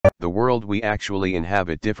The world we actually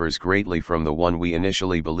inhabit differs greatly from the one we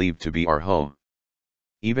initially believed to be our home.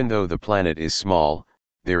 Even though the planet is small,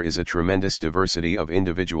 there is a tremendous diversity of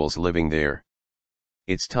individuals living there.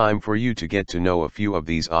 It's time for you to get to know a few of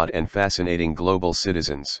these odd and fascinating global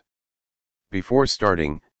citizens. Before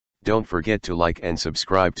starting, don't forget to like and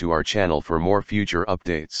subscribe to our channel for more future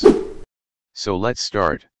updates. So let's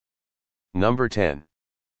start. Number 10.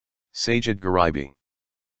 Sajid Gharibi.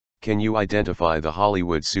 Can you identify the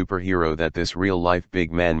Hollywood superhero that this real-life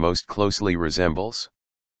big man most closely resembles?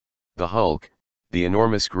 The Hulk, the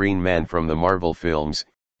enormous green man from the Marvel films,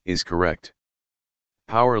 is correct.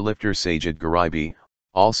 Powerlifter Sajid Gharibi,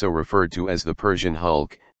 also referred to as the Persian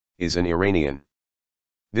Hulk, is an Iranian.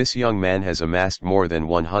 This young man has amassed more than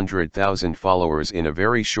 100,000 followers in a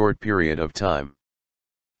very short period of time.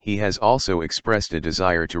 He has also expressed a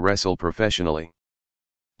desire to wrestle professionally.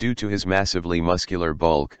 Due to his massively muscular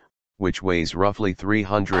bulk, which weighs roughly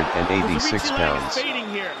 386 pounds,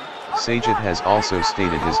 Sajid has also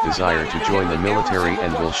stated his desire to join the military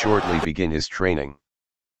and will shortly begin his training.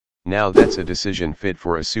 Now that's a decision fit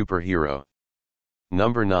for a superhero.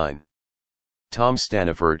 Number 9. Tom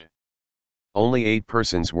Staniford. Only 8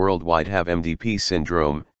 persons worldwide have MDP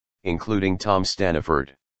syndrome, including Tom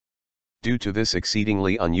Staniford. Due to this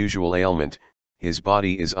exceedingly unusual ailment, his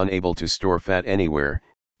body is unable to store fat anywhere,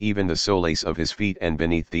 even the soles of his feet and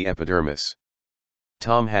beneath the epidermis.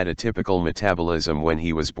 Tom had a typical metabolism when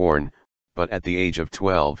he was born, but at the age of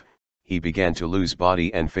 12, he began to lose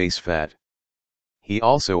body and face fat. He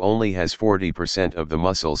also only has 40% of the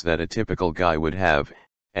muscles that a typical guy would have,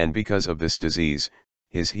 and because of this disease,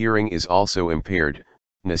 his hearing is also impaired,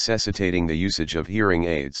 necessitating the usage of hearing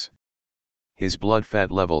aids. His blood fat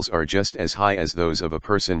levels are just as high as those of a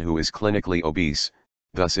person who is clinically obese,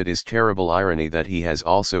 thus it is terrible irony that he has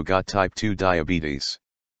also got type 2 diabetes.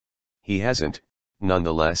 He hasn't,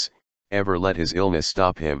 nonetheless, ever let his illness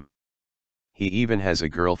stop him. He even has a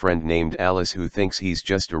girlfriend named Alice who thinks he's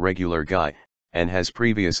just a regular guy, and has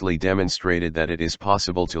previously demonstrated that it is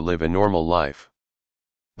possible to live a normal life.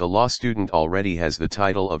 The law student already has the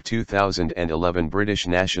title of 2011 British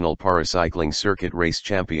National Paracycling Circuit Race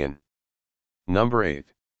Champion. Number 8.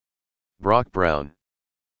 Brock Brown.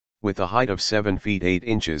 With a height of 7 feet 8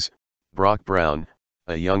 inches, Brock Brown,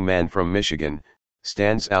 a young man from Michigan,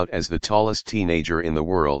 stands out as the tallest teenager in the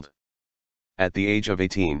world. At the age of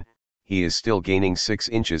 18, he is still gaining 6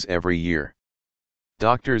 inches every year.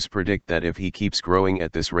 Doctors predict that if he keeps growing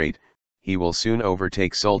at this rate, he will soon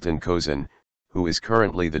overtake Sultan Kozan, who is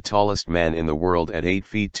currently the tallest man in the world at 8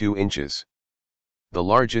 feet 2 inches. The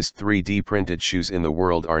largest 3D printed shoes in the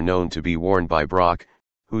world are known to be worn by Brock,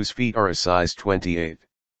 whose feet are a size 28.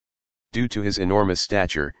 Due to his enormous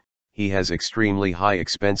stature, he has extremely high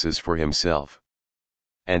expenses for himself,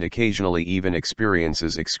 and occasionally even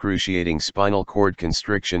experiences excruciating spinal cord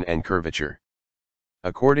constriction and curvature.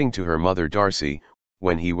 According to her mother Darcy,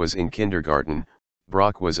 when he was in kindergarten,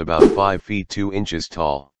 Brock was about 5 feet 2 inches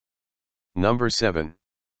tall. Number 7.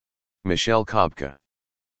 Michelle Kobka.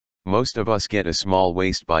 Most of us get a small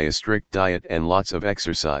waist by a strict diet and lots of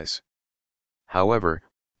exercise. However,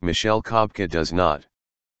 Michelle Kobka does not.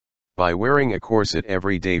 By wearing a corset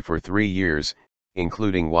every day for 3 years,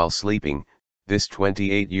 including while sleeping, this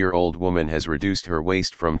 28-year-old woman has reduced her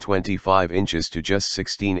waist from 25 inches to just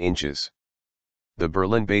 16 inches. The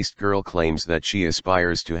Berlin-based girl claims that she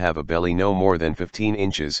aspires to have a belly no more than 15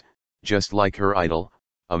 inches, just like her idol,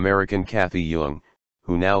 American Kathy Young,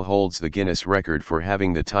 who now holds the Guinness record for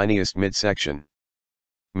having the tiniest midsection.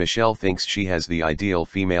 Michelle thinks she has the ideal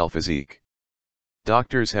female physique.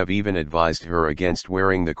 Doctors have even advised her against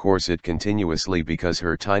wearing the corset continuously because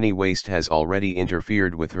her tiny waist has already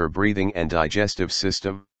interfered with her breathing and digestive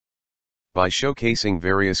system. By showcasing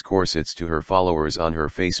various corsets to her followers on her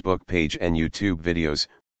Facebook page and YouTube videos,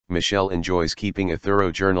 Michelle enjoys keeping a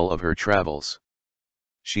thorough journal of her travels.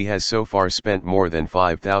 She has so far spent more than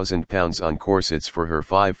 £5,000 on corsets for her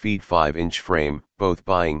 5 feet 5 inch frame, both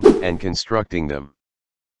buying and constructing them.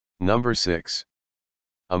 Number 6.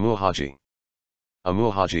 Amu Haji.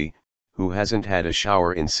 Amu Haji, who hasn't had a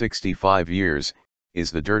shower in 65 years,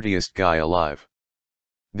 is the dirtiest guy alive.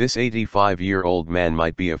 This 85-year-old man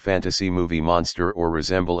might be a fantasy movie monster or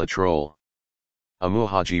resemble a troll. Amu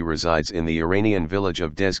Haji resides in the Iranian village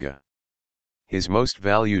of Dezga. His most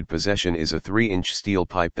valued possession is a 3-inch steel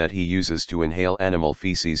pipe that he uses to inhale animal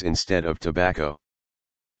feces instead of tobacco.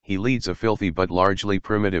 He leads a filthy but largely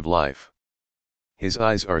primitive life. His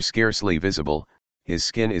eyes are scarcely visible, his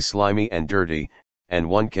skin is slimy and dirty, and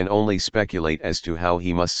one can only speculate as to how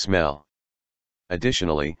he must smell.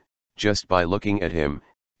 Additionally, just by looking at him,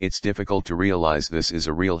 it's difficult to realize this is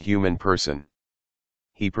a real human person.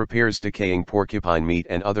 He prepares decaying porcupine meat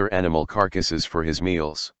and other animal carcasses for his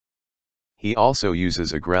meals. He also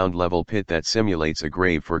uses a ground-level pit that simulates a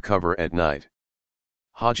grave for cover at night.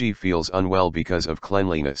 Haji feels unwell because of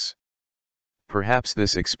cleanliness. Perhaps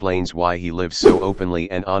this explains why he lives so openly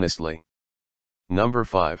and honestly. Number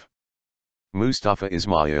 5. Mustafa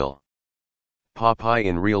Ismail. Popeye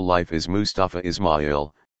in real life is Mustafa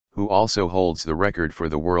Ismail, who also holds the record for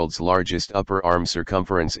the world's largest upper arm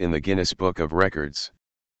circumference in the Guinness Book of Records.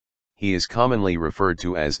 He is commonly referred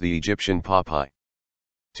to as the Egyptian Popeye.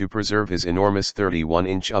 To preserve his enormous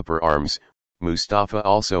 31-inch upper arms, Mustafa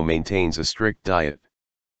also maintains a strict diet.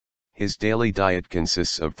 His daily diet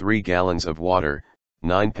consists of 3 gallons of water,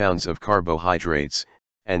 9 pounds of carbohydrates,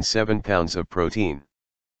 and 7 pounds of protein.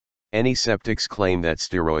 Any skeptics claim that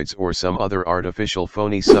steroids or some other artificial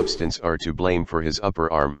phony substance are to blame for his upper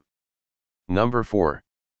arm. Number 4.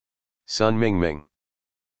 Sun Mingming.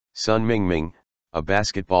 Sun Mingming, a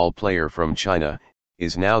basketball player from China,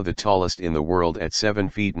 is now the tallest in the world at 7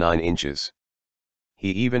 feet 9 inches.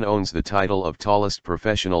 He even owns the title of tallest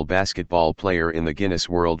professional basketball player in the Guinness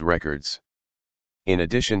World Records. In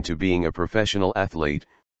addition to being a professional athlete,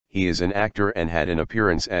 he is an actor and had an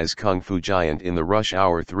appearance as Kung Fu Giant in the Rush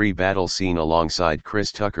Hour 3 battle scene alongside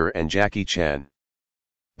Chris Tucker and Jackie Chan.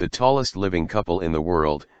 The tallest living couple in the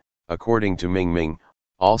world, according to Ming Ming,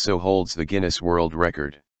 also holds the Guinness World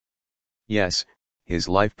Record. Yes, his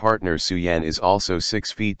life partner Su Yan is also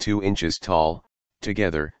 6 feet 2 inches tall.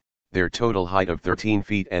 Together, their total height of 13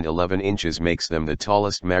 feet and 11 inches makes them the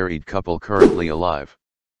tallest married couple currently alive.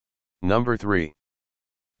 Number 3.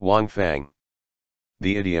 Wang Fang.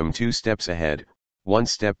 The idiom 2 steps ahead, 1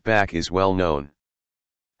 step back is well known.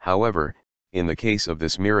 However, in the case of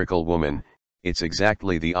this miracle woman, it's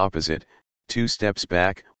exactly the opposite, 2 steps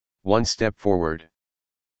back, 1 step forward.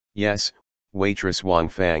 Yes, waitress Wang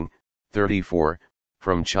Fang, 34,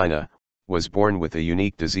 from China, was born with a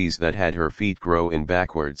unique disease that had her feet grow in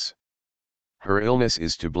backwards. Her illness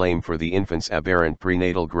is to blame for the infant's aberrant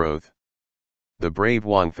prenatal growth. The brave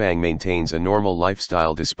Wang Fang maintains a normal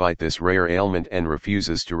lifestyle despite this rare ailment and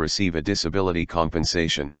refuses to receive a disability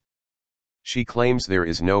compensation. She claims there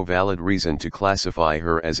is no valid reason to classify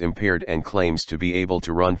her as impaired and claims to be able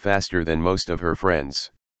to run faster than most of her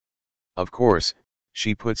friends. Of course,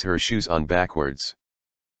 she puts her shoes on backwards.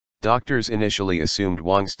 Doctors initially assumed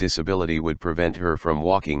Wang's disability would prevent her from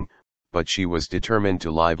walking, but she was determined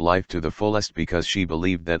to live life to the fullest because she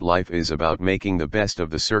believed that life is about making the best of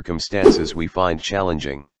the circumstances we find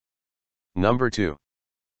challenging. Number 2.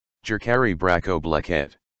 Jerkari Braco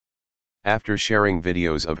Blaquette. After sharing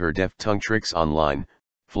videos of her deft tongue tricks online,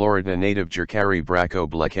 Florida native Jerkari Braco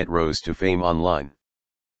Blaquette rose to fame online.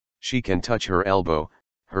 She can touch her elbow,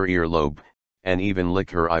 her earlobe, and even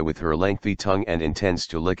lick her eye with her lengthy tongue and intends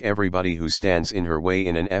to lick everybody who stands in her way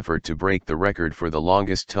in an effort to break the record for the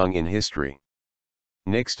longest tongue in history.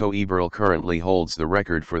 Nixto Eberl currently holds the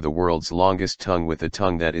record for the world's longest tongue with a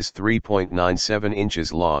tongue that is 3.97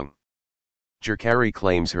 inches long. Jerkari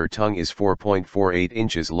claims her tongue is 4.48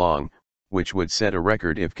 inches long, which would set a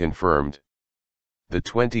record if confirmed. The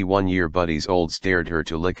 21-year buddies old dared her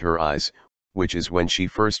to lick her eyes, which is when she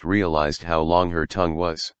first realized how long her tongue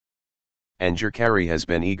was. And Jerkari has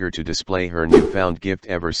been eager to display her newfound gift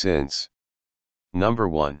ever since. Number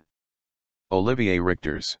 1. Olivier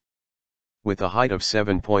Richters. With a height of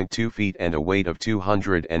 7.2 feet and a weight of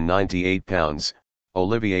 298 pounds,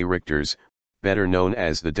 Olivier Richters, better known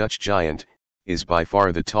as the Dutch Giant, is by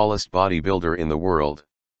far the tallest bodybuilder in the world.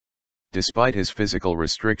 Despite his physical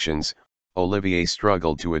restrictions, Olivier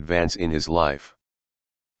struggled to advance in his life.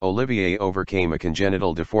 Olivier overcame a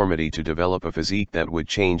congenital deformity to develop a physique that would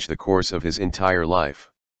change the course of his entire life.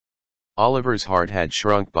 Oliver's heart had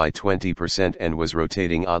shrunk by 20% and was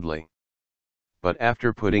rotating oddly. But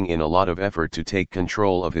after putting in a lot of effort to take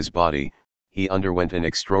control of his body, he underwent an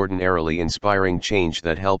extraordinarily inspiring change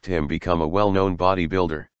that helped him become a well-known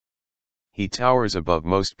bodybuilder. He towers above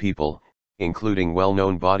most people, including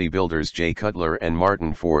well-known bodybuilders Jay Cutler and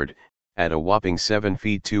Martin Ford, at a whopping 7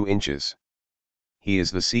 feet 2 inches. He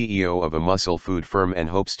is the CEO of a muscle food firm and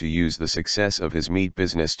hopes to use the success of his meat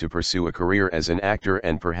business to pursue a career as an actor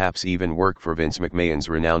and perhaps even work for Vince McMahon's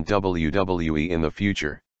renowned WWE in the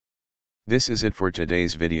future. This is it for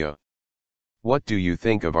today's video. What do you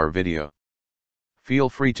think of our video? Feel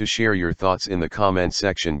free to share your thoughts in the comment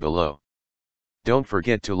section below. Don't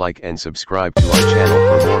forget to like and subscribe to our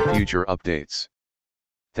channel for more future updates.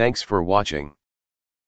 Thanks for watching.